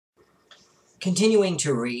Continuing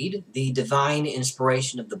to read The Divine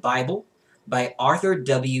Inspiration of the Bible by Arthur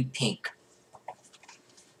W. Pink.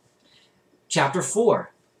 Chapter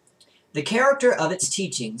 4. The character of its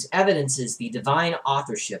teachings evidences the divine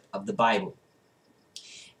authorship of the Bible.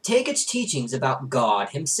 Take its teachings about God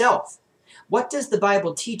himself. What does the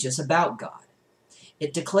Bible teach us about God?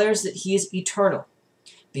 It declares that he is eternal.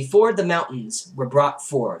 Before the mountains were brought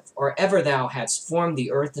forth, or ever thou hadst formed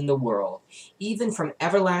the earth and the world, even from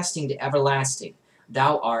everlasting to everlasting,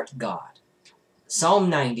 thou art God. Psalm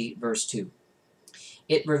 90, verse 2.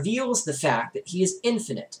 It reveals the fact that he is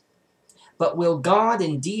infinite. But will God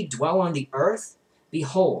indeed dwell on the earth?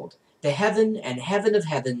 Behold, the heaven and heaven of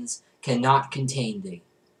heavens cannot contain thee.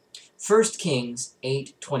 1 Kings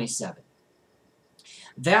 8:27.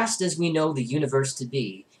 Vast as we know the universe to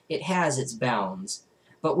be, it has its bounds,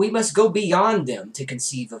 but we must go beyond them to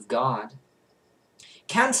conceive of God.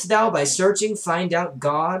 Canst thou by searching find out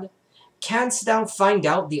God? Canst thou find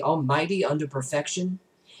out the Almighty under perfection?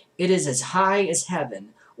 It is as high as heaven.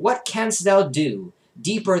 What canst thou do?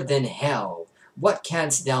 Deeper than hell. What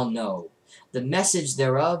canst thou know? The message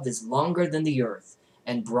thereof is longer than the earth,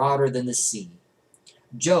 and broader than the sea.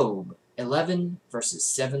 Job 11, verses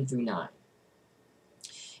 7 through 9.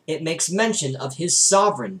 It makes mention of his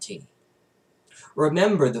sovereignty.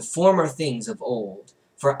 Remember the former things of old,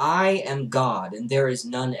 for I am God, and there is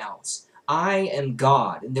none else. I am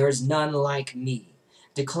God, and there is none like me,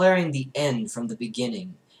 declaring the end from the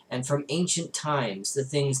beginning, and from ancient times the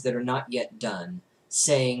things that are not yet done,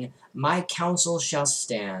 saying, My counsel shall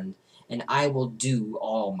stand, and I will do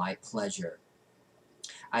all my pleasure.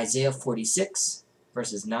 Isaiah 46,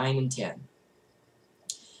 verses 9 and 10.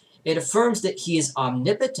 It affirms that he is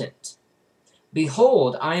omnipotent.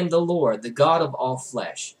 Behold, I am the Lord, the God of all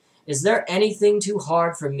flesh. Is there anything too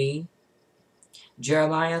hard for me?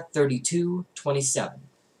 Jeremiah 32:27.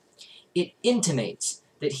 It intimates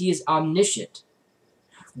that he is omniscient.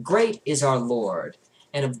 Great is our Lord,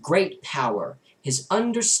 and of great power. His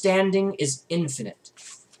understanding is infinite.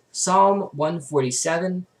 Psalm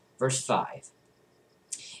 147, verse 5.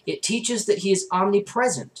 It teaches that he is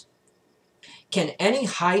omnipresent. Can any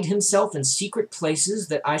hide himself in secret places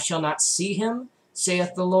that I shall not see him,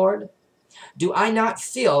 saith the Lord? Do I not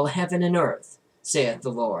fill heaven and earth, saith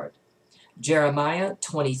the Lord? Jeremiah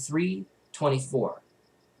 23:24.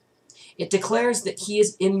 It declares that he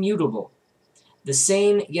is immutable, the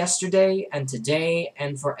same yesterday and today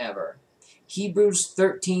and forever. Hebrews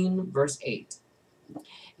 13, verse 8.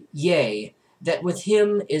 Yea, that with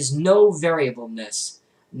him is no variableness,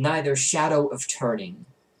 neither shadow of turning.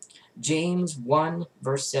 James 1,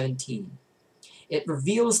 verse 17. It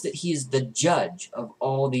reveals that he is the judge of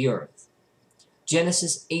all the earth.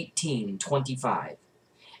 Genesis 18:25.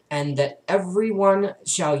 And that everyone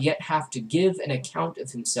shall yet have to give an account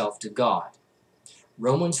of himself to God.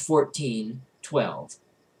 Romans 14:12.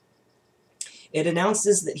 It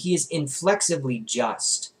announces that he is inflexibly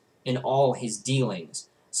just in all his dealings,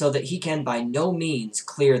 so that he can by no means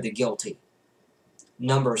clear the guilty.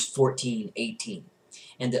 Numbers 14:18.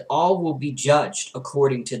 And that all will be judged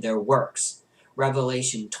according to their works.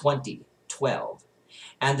 Revelation 20:12.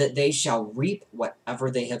 And that they shall reap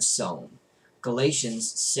whatever they have sown.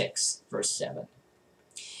 Galatians 6, verse 7.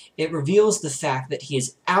 It reveals the fact that he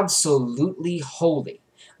is absolutely holy,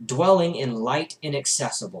 dwelling in light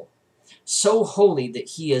inaccessible, so holy that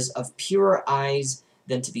he is of purer eyes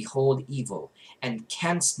than to behold evil, and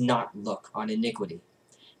canst not look on iniquity.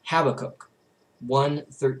 Habakkuk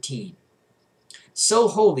 1:13. So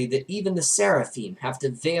holy that even the seraphim have to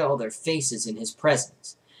veil their faces in his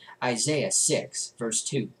presence. Isaiah 6, verse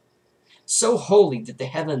 2. So holy that the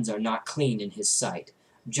heavens are not clean in his sight.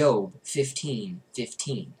 Job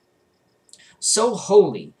 15:15. So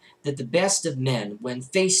holy that the best of men, when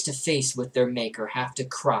face to face with their Maker, have to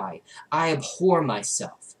cry, I abhor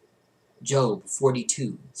myself. Job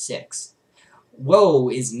 42:6. Woe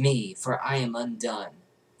is me, for I am undone.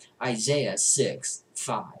 Isaiah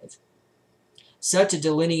 6:5. Such a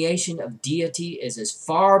delineation of deity is as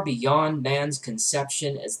far beyond man's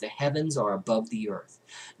conception as the heavens are above the earth.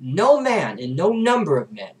 No man, and no number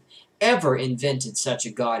of men, ever invented such a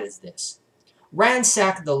God as this.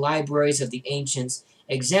 Ransack the libraries of the ancients,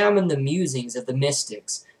 examine the musings of the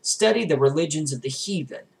mystics, study the religions of the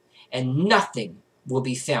heathen, and nothing will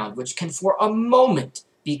be found which can for a moment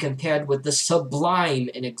be compared with the sublime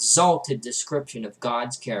and exalted description of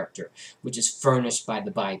God's character, which is furnished by the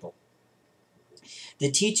Bible. The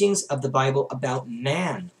teachings of the Bible about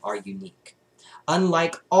man are unique.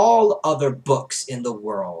 Unlike all other books in the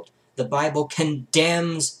world, the Bible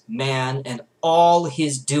condemns man and all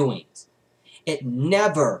his doings. It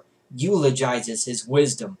never eulogizes his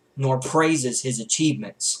wisdom, nor praises his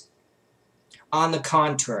achievements. On the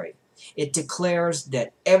contrary, it declares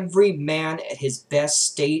that every man at his best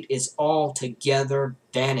state is altogether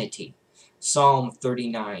vanity. Psalm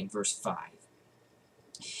 39, verse 5.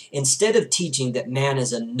 Instead of teaching that man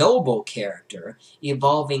is a noble character,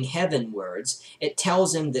 evolving heavenwards, it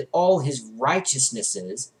tells him that all his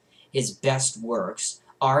righteousnesses, his best works,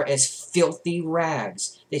 are as filthy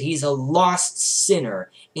rags, that he's a lost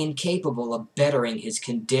sinner, incapable of bettering his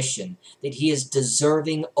condition, that he is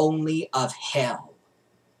deserving only of hell.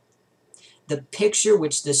 The picture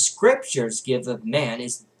which the Scriptures give of man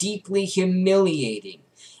is deeply humiliating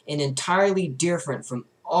and entirely different from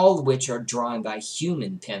all which are drawn by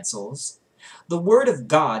human pencils. The Word of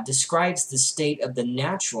God describes the state of the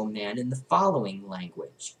natural man in the following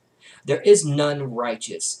language. There is none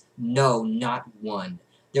righteous, no, not one.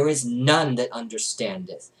 There is none that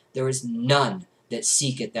understandeth. There is none that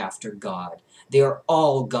seeketh after God. They are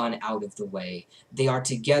all gone out of the way. They are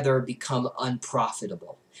together become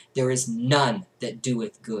unprofitable. There is none that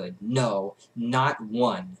doeth good, no, not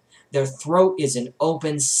one. Their throat is an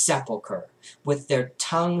open sepulchre. With their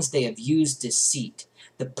tongues they have used deceit.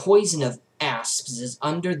 The poison of asps is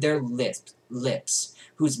under their lips,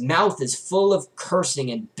 whose mouth is full of cursing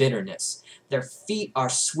and bitterness. Their feet are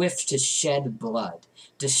swift to shed blood.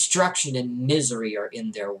 Destruction and misery are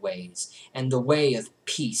in their ways, and the way of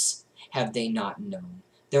peace have they not known.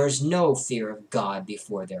 There is no fear of God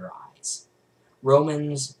before their eyes.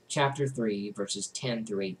 Romans chapter 3, verses 10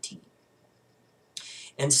 through 18.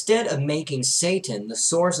 Instead of making Satan the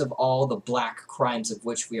source of all the black crimes of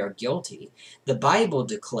which we are guilty, the Bible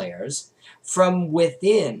declares, "From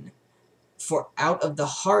within, for out of the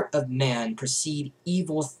heart of man proceed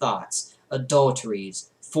evil thoughts,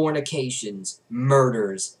 adulteries, fornications,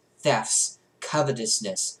 murders, thefts,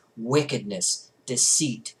 covetousness, wickedness,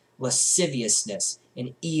 deceit, lasciviousness,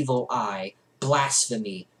 an evil eye,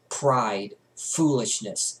 blasphemy, pride,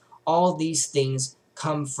 foolishness. All these things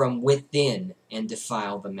come from within and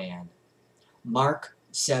defile the man." Mark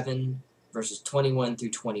 7, verses 21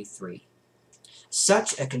 through 23.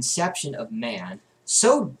 Such a conception of man,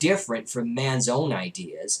 so different from man's own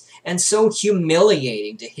ideas, and so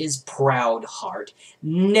humiliating to his proud heart,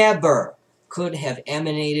 never could have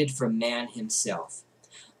emanated from man himself.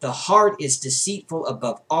 The heart is deceitful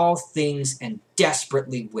above all things and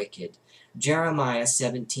desperately wicked. Jeremiah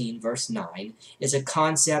 17, verse 9, is a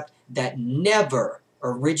concept that never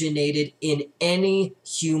originated in any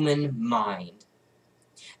human mind.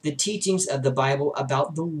 The teachings of the Bible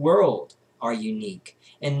about the world are unique,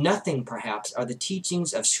 and nothing perhaps are the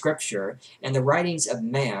teachings of Scripture and the writings of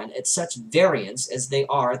man at such variance as they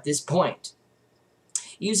are at this point.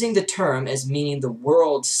 Using the term as meaning the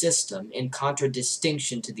world system in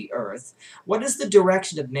contradistinction to the earth, what is the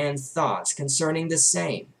direction of man's thoughts concerning the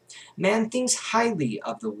same? Man thinks highly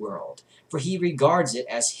of the world, for he regards it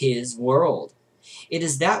as his world. It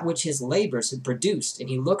is that which his labors have produced, and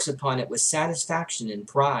he looks upon it with satisfaction and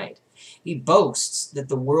pride. He boasts that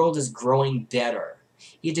the world is growing better.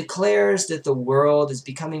 He declares that the world is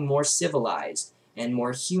becoming more civilized and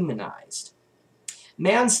more humanized.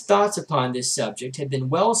 Man's thoughts upon this subject have been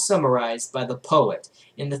well summarized by the poet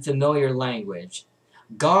in the familiar language.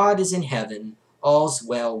 God is in heaven, all's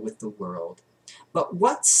well with the world. But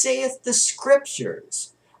what saith the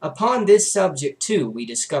Scriptures? Upon this subject, too, we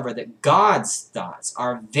discover that God's thoughts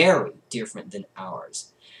are very different than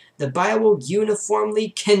ours. The Bible uniformly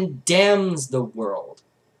condemns the world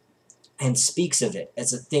and speaks of it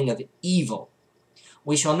as a thing of evil.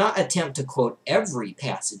 We shall not attempt to quote every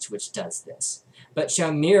passage which does this, but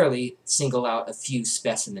shall merely single out a few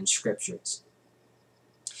specimen scriptures.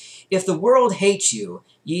 "If the world hates you,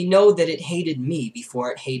 ye know that it hated me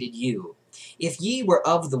before it hated you. If ye were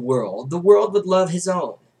of the world would love his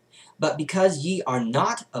own. But because ye are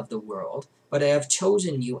not of the world, but I have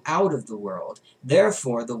chosen you out of the world,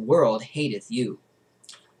 therefore the world hateth you."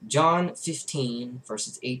 John 15,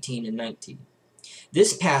 verses 18 and 19.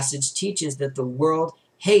 This passage teaches that the world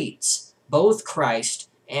hates both Christ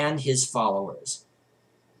and his followers.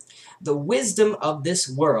 The wisdom of this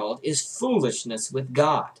world is foolishness with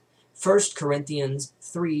God. 1 Corinthians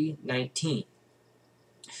 3:19.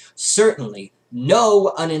 Certainly,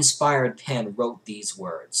 no uninspired pen wrote these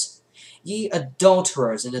words. "Ye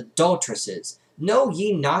adulterers and adulteresses, know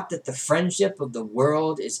ye not that the friendship of the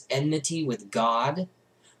world is enmity with God?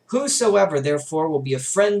 Whosoever therefore will be a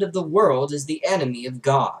friend of the world is the enemy of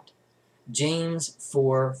God." James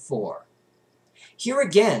 4:4. Here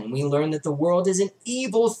again we learn that the world is an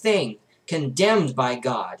evil thing, condemned by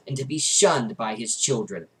God, and to be shunned by his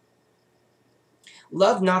children.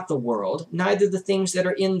 Love not the world, neither the things that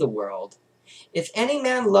are in the world. If any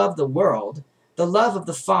man love the world, the love of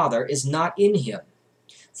the Father is not in him.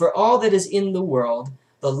 For all that is in the world,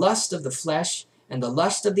 the lust of the flesh, and the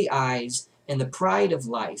lust of the eyes, and the pride of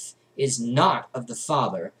life, is not of the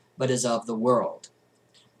Father, but is of the world.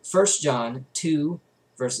 1 John 2,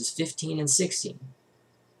 verses 15 and 16.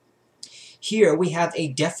 Here we have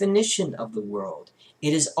a definition of the world.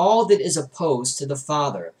 It is all that is opposed to the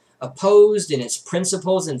Father, opposed in its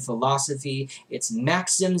principles and philosophy, its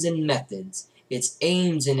maxims and methods, its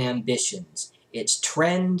aims and ambitions, its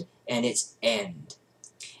trend and its end.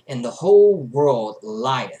 And the whole world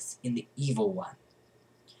lieth in the evil one.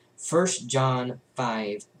 1 John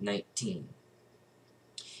 5:19.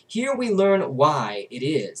 Here we learn why it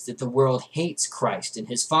is that the world hates Christ and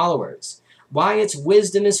his followers, why its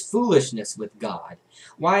wisdom is foolishness with God,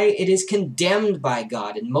 why it is condemned by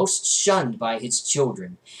God and most shunned by his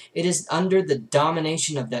children. It is under the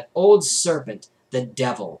domination of that old serpent, the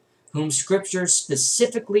devil, whom Scripture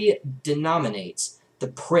specifically denominates the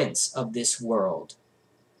prince of this world.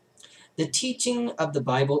 The teaching of the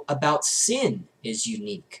Bible about sin is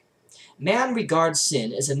unique. Man regards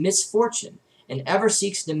sin as a misfortune and ever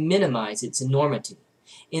seeks to minimize its enormity.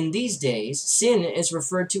 In these days, sin is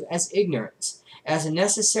referred to as ignorance, as a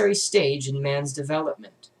necessary stage in man's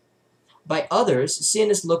development. By others, sin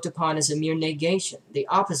is looked upon as a mere negation, the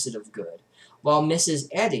opposite of good, while Mrs.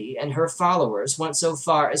 Eddy and her followers went so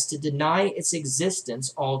far as to deny its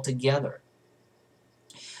existence altogether.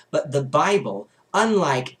 But the Bible,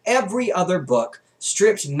 unlike every other book,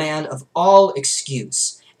 strips man of all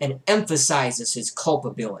excuse and emphasizes his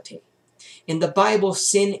culpability. In the Bible,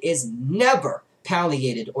 sin is never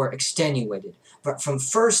palliated or extenuated, but from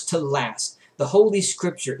first to last, the Holy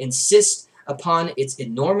Scripture insists upon its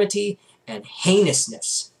enormity and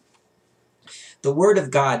heinousness. The Word of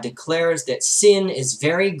God declares that sin is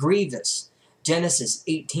very grievous, Genesis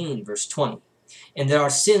 18, verse 20, and that our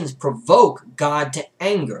sins provoke God to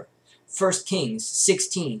anger, 1 Kings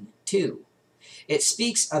 16, 2. It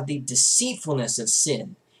speaks of the deceitfulness of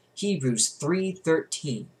sin, Hebrews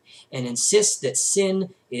 3:13, and insists that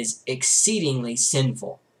sin is exceedingly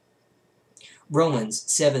sinful, Romans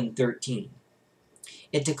 7:13.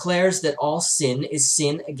 It declares that all sin is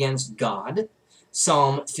sin against God,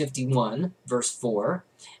 Psalm 51, verse 4,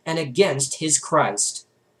 and against his Christ,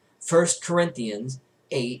 1 Corinthians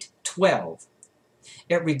 8:12.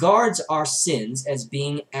 It regards our sins as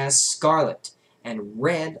being as scarlet and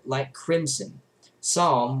red like crimson,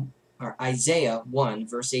 Isaiah 1,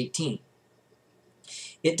 verse 18.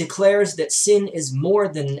 It declares that sin is more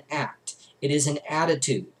than an act, it is an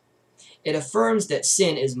attitude. It affirms that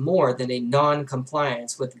sin is more than a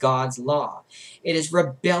non-compliance with God's law. It is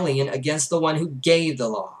rebellion against the one who gave the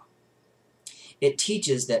law. It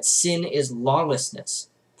teaches that sin is lawlessness,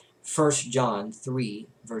 1 John 3,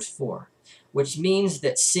 verse 4, which means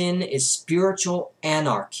that sin is spiritual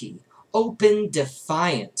anarchy, open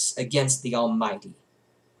defiance against the Almighty.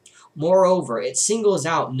 Moreover, it singles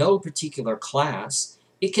out no particular class.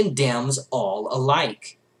 It condemns all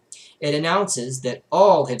alike. It announces that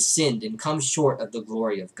all have sinned and come short of the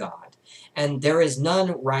glory of God, and there is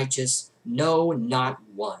none righteous, no, not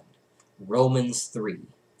one. Romans 3.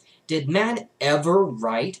 Did man ever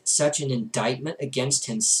write such an indictment against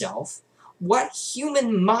himself? What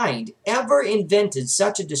human mind ever invented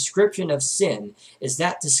such a description of sin as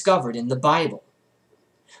that discovered in the Bible?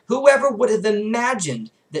 Whoever would have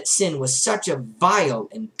imagined that sin was such a vile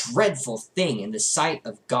and dreadful thing in the sight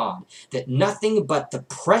of God, that nothing but the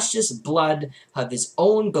precious blood of his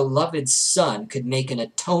own beloved Son could make an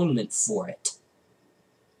atonement for it?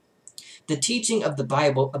 The teaching of the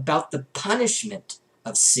Bible about the punishment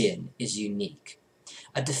of sin is unique.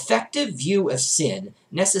 A defective view of sin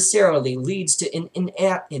necessarily leads to an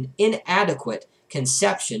inadequate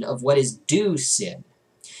conception of what is due sin.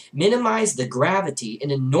 Minimize the gravity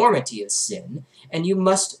and enormity of sin, and you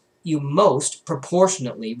most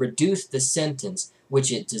proportionately reduce the sentence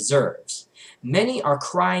which it deserves. Many are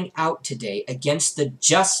crying out today against the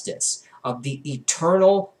justice of the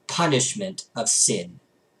eternal punishment of sin.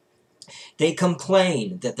 They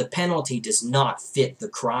complain that the penalty does not fit the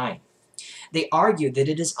crime. They argue that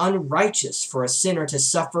it is unrighteous for a sinner to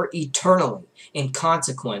suffer eternally in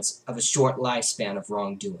consequence of a short lifespan of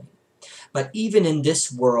wrongdoing. But even in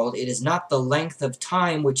this world, it is not the length of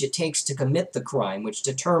time which it takes to commit the crime which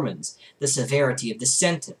determines the severity of the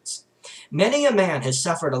sentence. Many a man has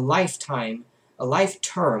suffered a life term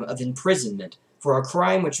of imprisonment for a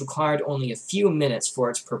crime which required only a few minutes for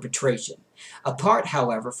its perpetration. Apart,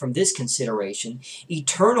 however, from this consideration,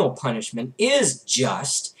 eternal punishment is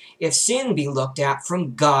just if sin be looked at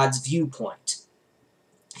from God's viewpoint.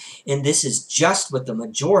 And this is just what the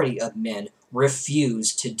majority of men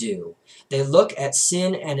refuse to do. They look at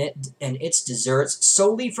sin and its deserts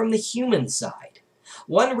solely from the human side.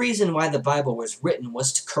 One reason why the Bible was written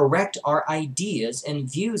was to correct our ideas and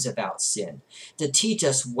views about sin, to teach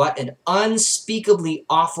us what an unspeakably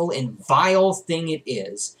awful and vile thing it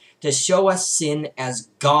is, to show us sin as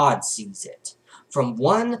God sees it. From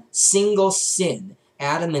one single sin,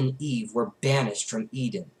 Adam and Eve were banished from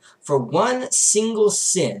Eden. For one single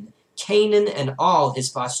sin, Canaan and all his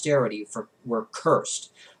posterity were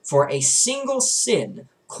cursed. For a single sin,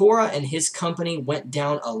 Korah and his company went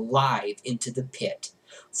down alive into the pit.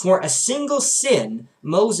 For a single sin,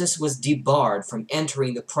 Moses was debarred from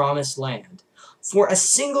entering the promised land. For a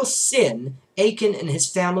single sin, Achan and his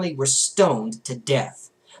family were stoned to death.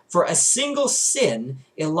 For a single sin,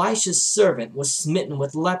 Elisha's servant was smitten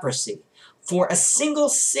with leprosy. For a single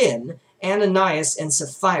sin, Ananias and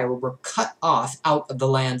Sapphira were cut off out of the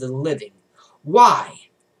land of the living. Why?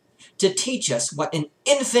 To teach us what an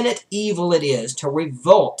infinite evil it is to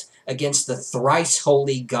revolt against the thrice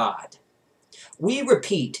holy God. We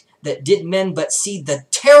repeat that did men but see the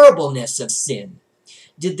terribleness of sin,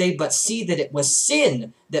 did they but see that it was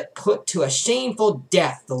sin that put to a shameful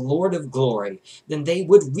death the Lord of glory, then they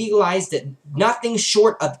would realize that nothing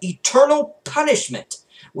short of eternal punishment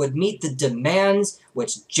would meet the demands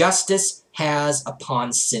which justice has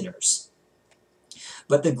upon sinners.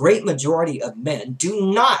 But the great majority of men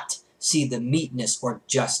do not see the meetness or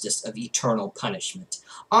justice of eternal punishment.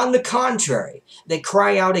 On the contrary, they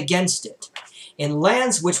cry out against it. In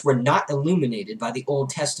lands which were not illuminated by the Old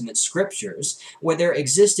Testament scriptures, where there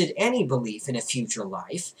existed any belief in a future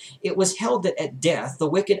life, it was held that at death the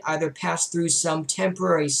wicked either passed through some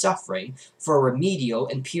temporary suffering for remedial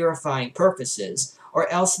and purifying purposes, or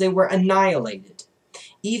else they were annihilated.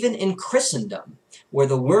 Even in Christendom, where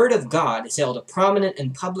the Word of God has held a prominent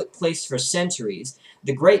and public place for centuries,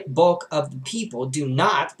 the great bulk of the people do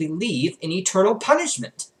not believe in eternal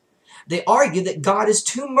punishment. They argue that God is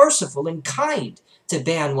too merciful and kind to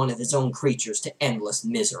ban one of his own creatures to endless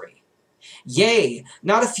misery. Yea,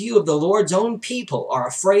 not a few of the Lord's own people are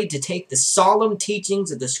afraid to take the solemn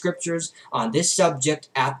teachings of the Scriptures on this subject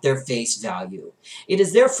at their face value. It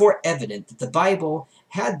is therefore evident that the Bible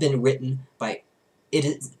had been written by It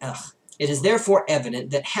is therefore evident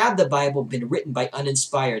that had the Bible been written by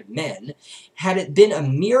uninspired men, had it been a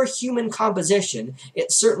mere human composition,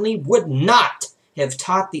 it certainly would not have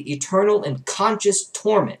taught the eternal and conscious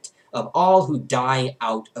torment of all who die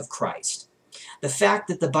out of Christ. The fact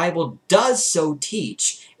that the Bible does so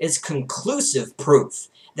teach is conclusive proof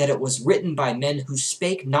that it was written by men who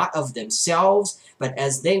spake not of themselves, but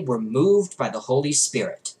as they were moved by the Holy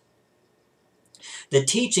Spirit. The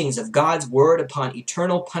teachings of God's word upon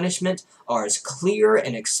eternal punishment are as clear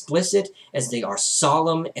and explicit as they are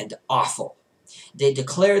solemn and awful. They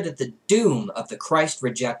declare that the doom of the Christ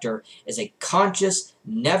rejecter is a conscious,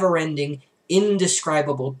 never-ending,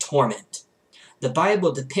 indescribable torment. The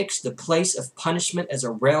Bible depicts the place of punishment as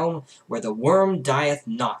a realm where the worm dieth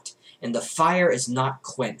not, and the fire is not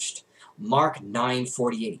quenched. Mark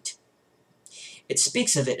 9:48. It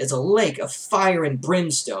speaks of it as a lake of fire and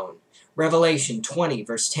brimstone. Revelation 20,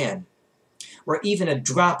 verse 10, where even a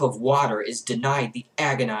drop of water is denied the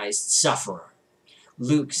agonized sufferer.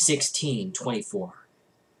 Luke 16:24.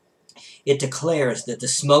 It declares that the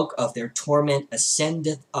smoke of their torment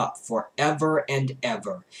ascendeth up for ever and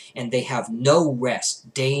ever, and they have no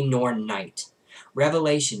rest day nor night.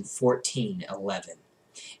 Revelation 14:11.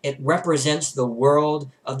 It represents the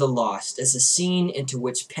world of the lost as a scene into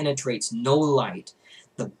which penetrates no light,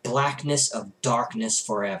 the blackness of darkness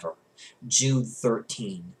forever. Jude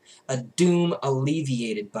 13. A doom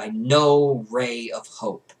alleviated by no ray of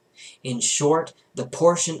hope. In short, the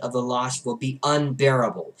portion of the lost will be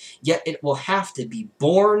unbearable, yet it will have to be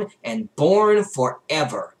borne and borne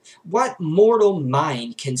forever. What mortal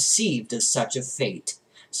mind conceived of such a fate?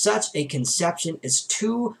 Such a conception is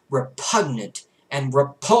too repugnant and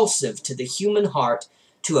repulsive to the human heart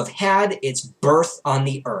to have had its birth on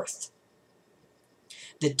the earth.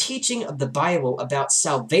 The teaching of the Bible about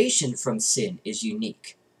salvation from sin is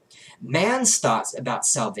unique. Man's thoughts about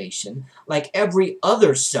salvation, like every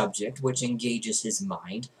other subject which engages his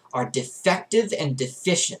mind, are defective and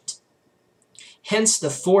deficient. Hence the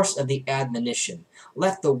force of the admonition,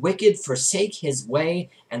 let the wicked forsake his way,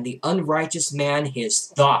 and the unrighteous man his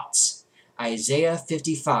thoughts. Isaiah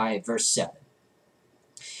 55, verse 7.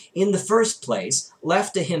 In the first place,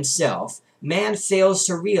 left to himself, man fails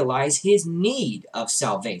to realize his need of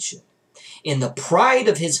salvation. In the pride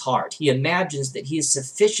of his heart, he imagines that he is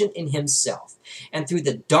sufficient in himself, and through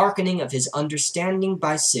the darkening of his understanding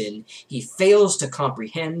by sin, he fails to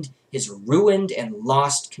comprehend his ruined and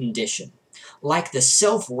lost condition. Like the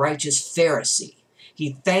self-righteous Pharisee,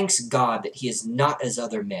 he thanks God that he is not as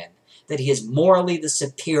other men, that he is morally the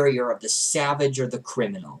superior of the savage or the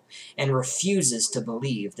criminal, and refuses to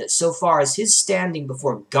believe that so far as his standing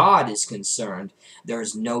before God is concerned, there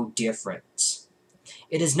is no difference.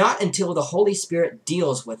 It is not until the Holy Spirit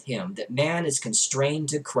deals with him that man is constrained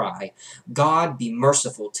to cry, "God, be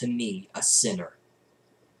merciful to me, a sinner."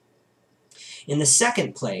 In the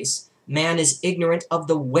second place, man is ignorant of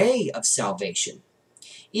the way of salvation.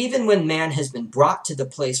 Even when man has been brought to the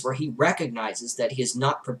place where he recognizes that he is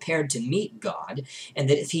not prepared to meet God, and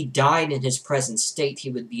that if he died in his present state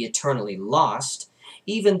he would be eternally lost,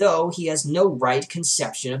 even though he has no right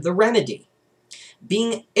conception of the remedy.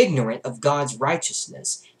 Being ignorant of God's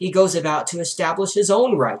righteousness, he goes about to establish his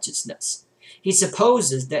own righteousness. He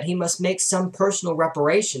supposes that he must make some personal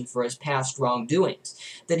reparation for his past wrongdoings,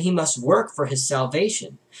 that he must work for his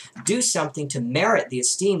salvation, do something to merit the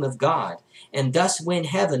esteem of God, and thus win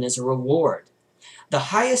heaven as a reward.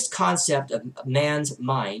 The highest concept of man's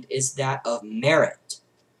mind is that of merit.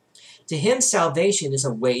 To him, salvation is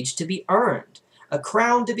a wage to be earned, a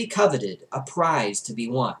crown to be coveted, a prize to be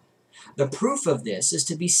won. The proof of this is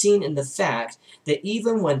to be seen in the fact that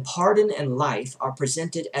even when pardon and life are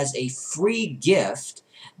presented as a free gift,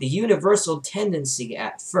 the universal tendency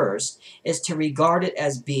at first is to regard it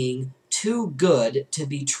as being too good to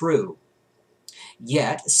be true.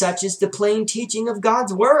 Yet such is the plain teaching of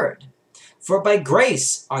God's word. For by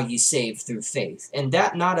grace are ye saved through faith, and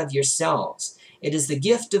that not of yourselves. It is the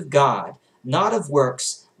gift of God, not of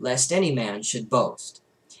works, lest any man should boast.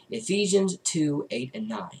 Ephesians 2:8 and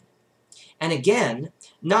 9. And again,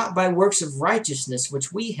 not by works of righteousness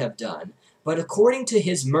which we have done, but according to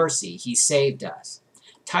his mercy he saved us.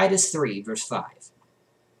 Titus 3, verse 5.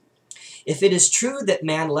 If it is true that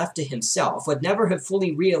man left to himself would never have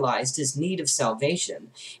fully realized his need of salvation,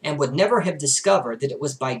 and would never have discovered that it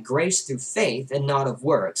was by grace through faith and not of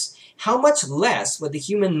works, how much less would the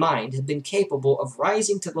human mind have been capable of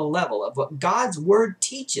rising to the level of what God's word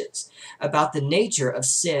teaches about the nature of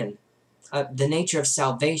sin, the nature of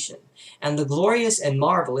salvation, and the glorious and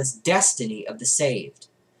marvelous destiny of the saved.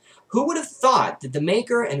 Who would have thought that the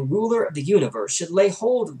maker and ruler of the universe should lay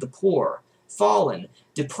hold of the poor, fallen,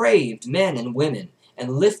 depraved men and women,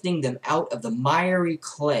 and lifting them out of the miry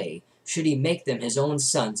clay, should he make them his own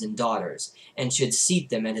sons and daughters, and should seat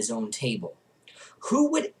them at his own table? Who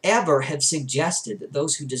would ever have suggested that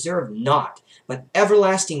those who deserve not, but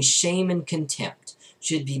everlasting shame and contempt,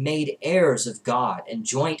 should be made heirs of God and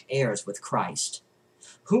joint heirs with Christ?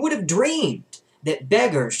 Who would have dreamed that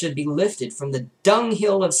beggars should be lifted from the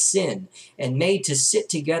dunghill of sin and made to sit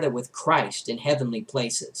together with Christ in heavenly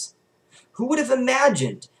places? Who would have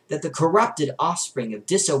imagined that the corrupted offspring of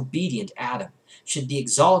disobedient Adam should be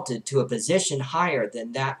exalted to a position higher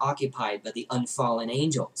than that occupied by the unfallen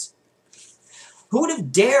angels? Who would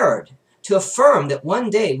have dared to affirm that one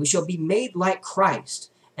day we shall be made like Christ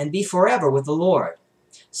and be forever with the Lord?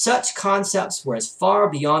 Such concepts were as far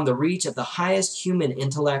beyond the reach of the highest human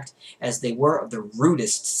intellect as they were of the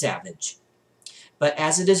rudest savage. But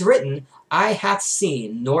as it is written, "Eye hath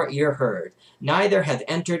seen, nor ear heard, neither have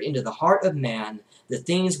entered into the heart of man the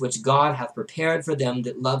things which God hath prepared for them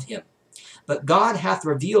that love him. But God hath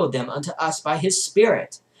revealed them unto us by his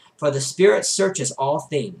Spirit. For the Spirit searcheth all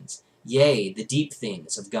things, yea, the deep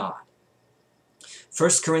things of God."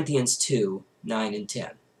 1 Corinthians 2, 9 and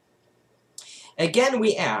 10. Again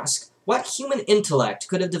we ask, what human intellect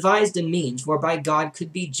could have devised a means whereby God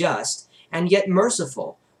could be just and yet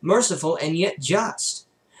merciful, merciful and yet just?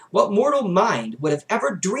 What mortal mind would have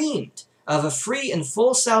ever dreamed of a free and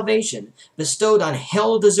full salvation bestowed on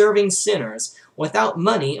hell-deserving sinners without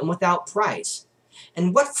money and without price?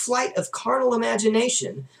 And what flight of carnal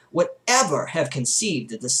imagination would ever have conceived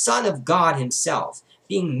that the Son of God himself,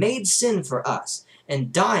 being made sin for us,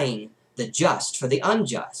 and dying the just for the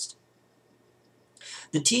unjust?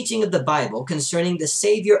 The teaching of the Bible concerning the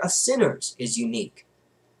Savior of sinners is unique.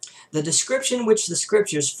 The description which the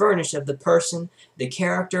Scriptures furnish of the person, the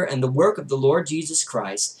character, and the work of the Lord Jesus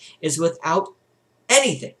Christ is without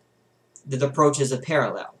anything that approaches a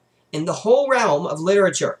parallel in the whole realm of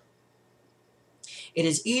literature. It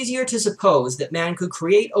is easier to suppose that man could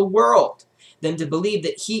create a world than to believe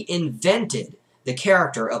that he invented the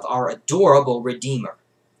character of our adorable Redeemer.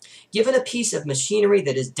 Given a piece of machinery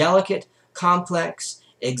that is delicate, complex,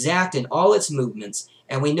 exact in all its movements,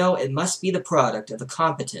 and we know it must be the product of a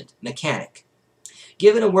competent mechanic.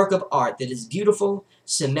 given a work of art that is beautiful,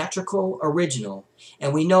 symmetrical, original,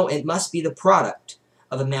 and we know it must be the product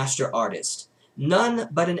of a master artist. None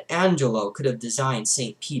but an Angelo could have designed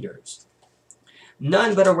St. Peter's.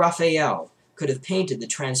 None but a Raphael could have painted the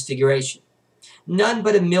Transfiguration. None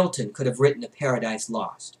but a Milton could have written a Paradise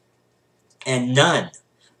Lost. And none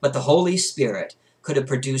but the Holy Spirit could have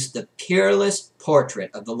produced the peerless portrait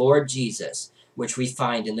of the Lord Jesus, which we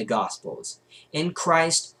find in the Gospels. In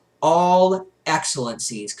Christ, all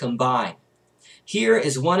excellencies combine. Here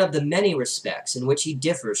is one of the many respects in which he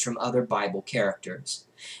differs from other Bible characters.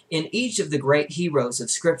 In each of the great heroes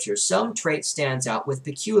of Scripture, some trait stands out with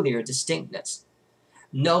peculiar distinctness.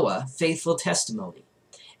 Noah, faithful testimony.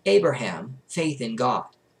 Abraham, faith in God.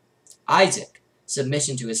 Isaac,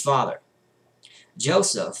 submission to his father.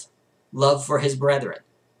 Joseph, love for his brethren.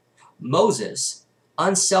 Moses,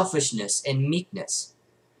 unselfishness and meekness.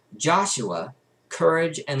 Joshua,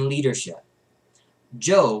 courage and leadership.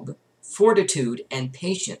 Job, fortitude and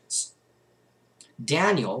patience.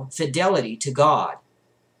 Daniel, fidelity to God.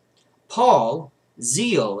 Paul,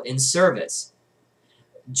 zeal in service.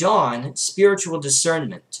 John, spiritual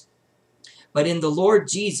discernment. But in the Lord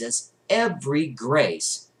Jesus, every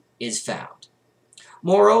grace is found.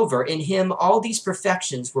 Moreover, in him all these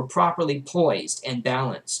perfections were properly poised and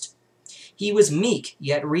balanced. He was meek,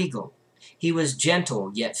 yet regal. He was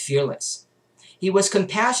gentle, yet fearless. He was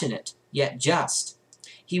compassionate, yet just.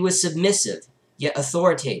 He was submissive, yet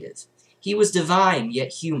authoritative. He was divine,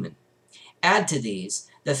 yet human. Add to these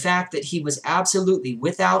the fact that he was absolutely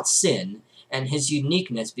without sin, and his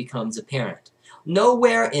uniqueness becomes apparent.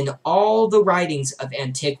 Nowhere in all the writings of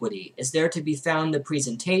antiquity is there to be found the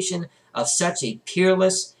presentation of such a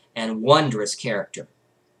peerless and wondrous character.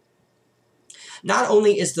 Not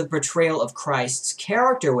only is the portrayal of Christ's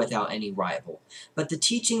character without any rival, but the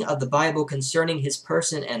teaching of the Bible concerning his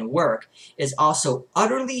person and work is also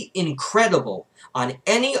utterly incredible on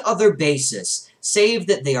any other basis, save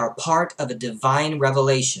that they are part of a divine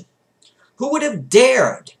revelation. Who would have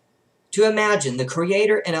dared to imagine the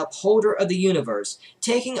creator and upholder of the universe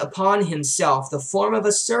taking upon himself the form of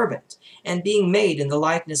a servant and being made in the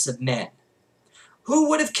likeness of men? Who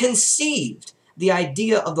would have conceived the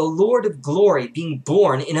idea of the Lord of glory being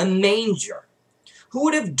born in a manger? Who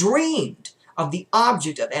would have dreamed of the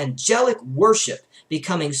object of angelic worship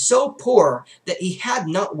becoming so poor that he had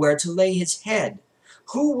not where to lay his head?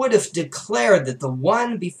 Who would have declared that the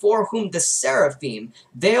one before whom the seraphim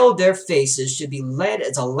veiled their faces should be led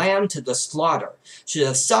as a lamb to the slaughter, should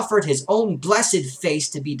have suffered his own blessed face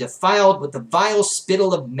to be defiled with the vile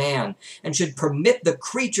spittle of man, and should permit the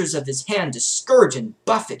creatures of his hand to scourge and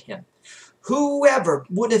buffet him? Whoever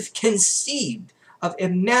would have conceived of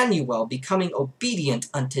Emmanuel becoming obedient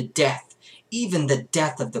unto death, even the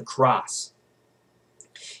death of the cross?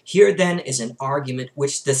 Here then is an argument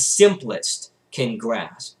which the simplest can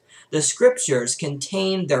grasp. The Scriptures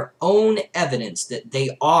contain their own evidence that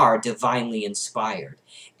they are divinely inspired.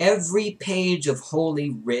 Every page of Holy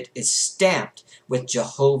Writ is stamped with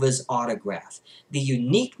Jehovah's autograph. The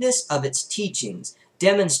uniqueness of its teachings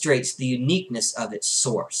demonstrates the uniqueness of its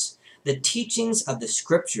source. The teachings of the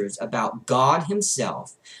Scriptures about God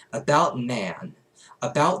himself, about man,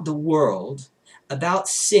 about the world, about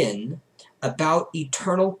sin, about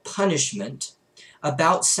eternal punishment,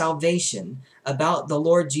 about salvation, about the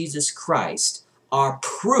Lord Jesus Christ, are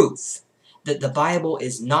proof that the Bible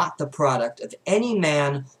is not the product of any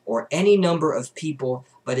man or any number of people,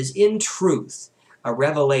 but is in truth a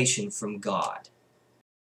revelation from God.